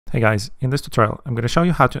Hey guys, in this tutorial I'm going to show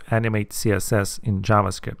you how to animate CSS in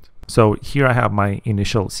JavaScript. So here I have my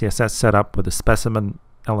initial CSS set up with the specimen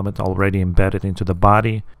element already embedded into the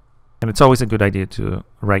body, and it's always a good idea to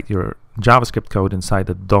write your JavaScript code inside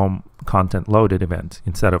the DOM content loaded event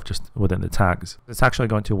instead of just within the tags. It's actually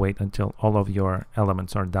going to wait until all of your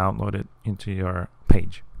elements are downloaded into your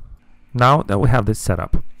page. Now that we have this set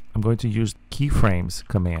up, I'm going to use Keyframes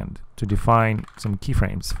command to define some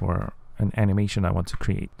keyframes for an animation I want to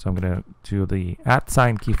create. So I'm going to do the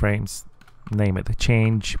 @keyframes, name it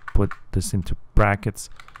change, put this into brackets,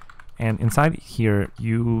 and inside here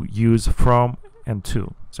you use from and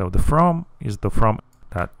to. So the from is the from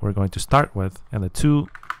that we're going to start with, and the to,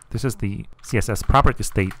 this is the CSS property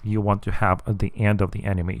state you want to have at the end of the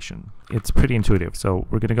animation. It's pretty intuitive. So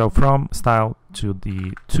we're going to go from style to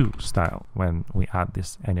the to style when we add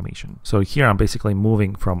this animation. So here I'm basically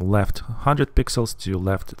moving from left 100 pixels to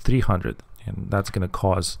left 300, and that's going to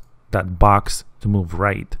cause that box to move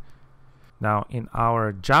right. Now in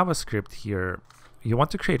our JavaScript here, you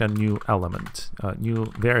want to create a new element, a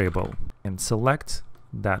new variable, and select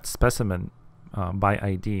that specimen by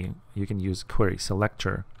ID. You can use query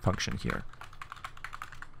selector function here.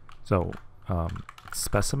 So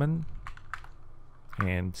specimen,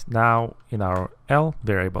 and now in our L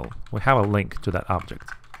variable we have a link to that object.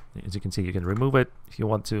 As you can see, you can remove it if you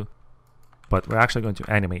want to, but we're actually going to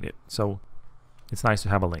animate it, so it's nice to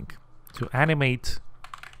have a link. To animate,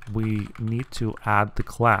 we need to add the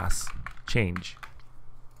class change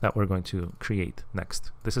that we're going to create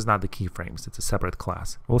next. This is not the keyframes, it's a separate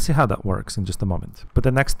class. We'll see how that works in just a moment. But the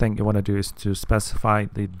next thing you want to do is to specify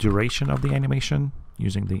the duration of the animation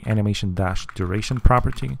using the animation-duration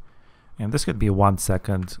property. And this could be 1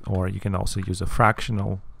 second, or you can also use a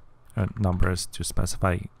fractional numbers to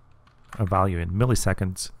specify a value in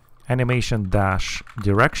milliseconds.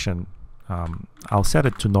 Animation-direction, I'll set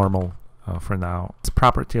it to normal for now. This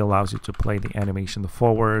property allows you to play the animation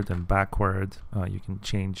forward and backward. You can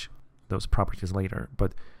change those properties later,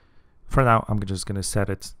 but for now I'm just going to set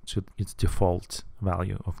it to its default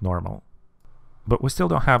value of normal. But we still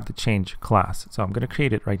don't have the change class, so I'm going to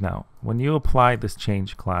create it right now. When you apply this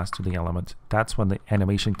change class to the element, that's when the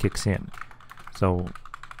animation kicks in. So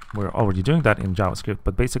we're already doing that in JavaScript,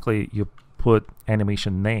 but basically you put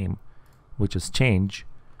animation name, which is change,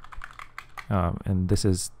 and this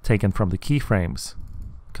is taken from the keyframes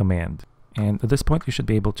command. And at this point you should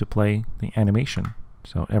be able to play the animation.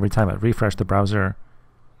 So every time I refresh the browser,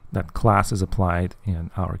 that class is applied and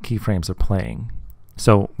our keyframes are playing.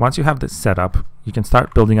 So once you have this set up, you can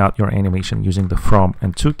start building out your animation using the from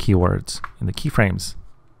and to keywords in the keyframes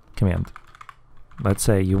command. Let's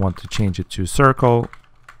say you want to change it to circle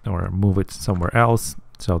or move it somewhere else.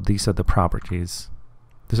 So these are the properties.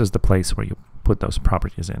 This is the place where you put those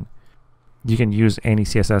properties in. You can use any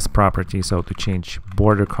CSS property, so to change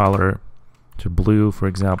border color to blue, for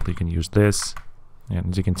example, you can use this. And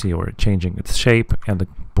as you can see, we're changing its shape and the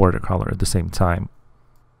border color at the same time.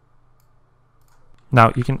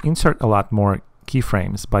 Now you can insert a lot more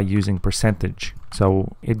keyframes by using percentage.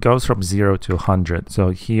 So it goes from 0 to 100. So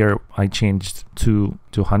here I changed to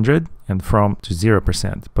 100 and from to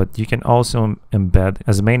 0%. But you can also embed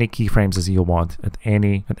as many keyframes as you want at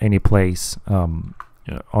any place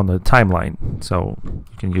on the timeline. So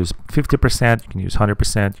you can use 50%, you can use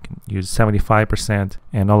 100%, you can use 75%,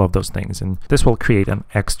 and all of those things. And this will create an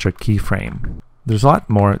extra keyframe. There's a lot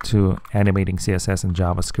more to animating CSS in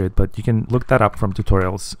JavaScript, but you can look that up from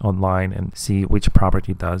tutorials online and see which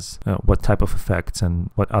property does what type of effects and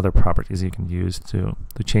what other properties you can use to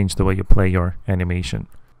change the way you play your animation.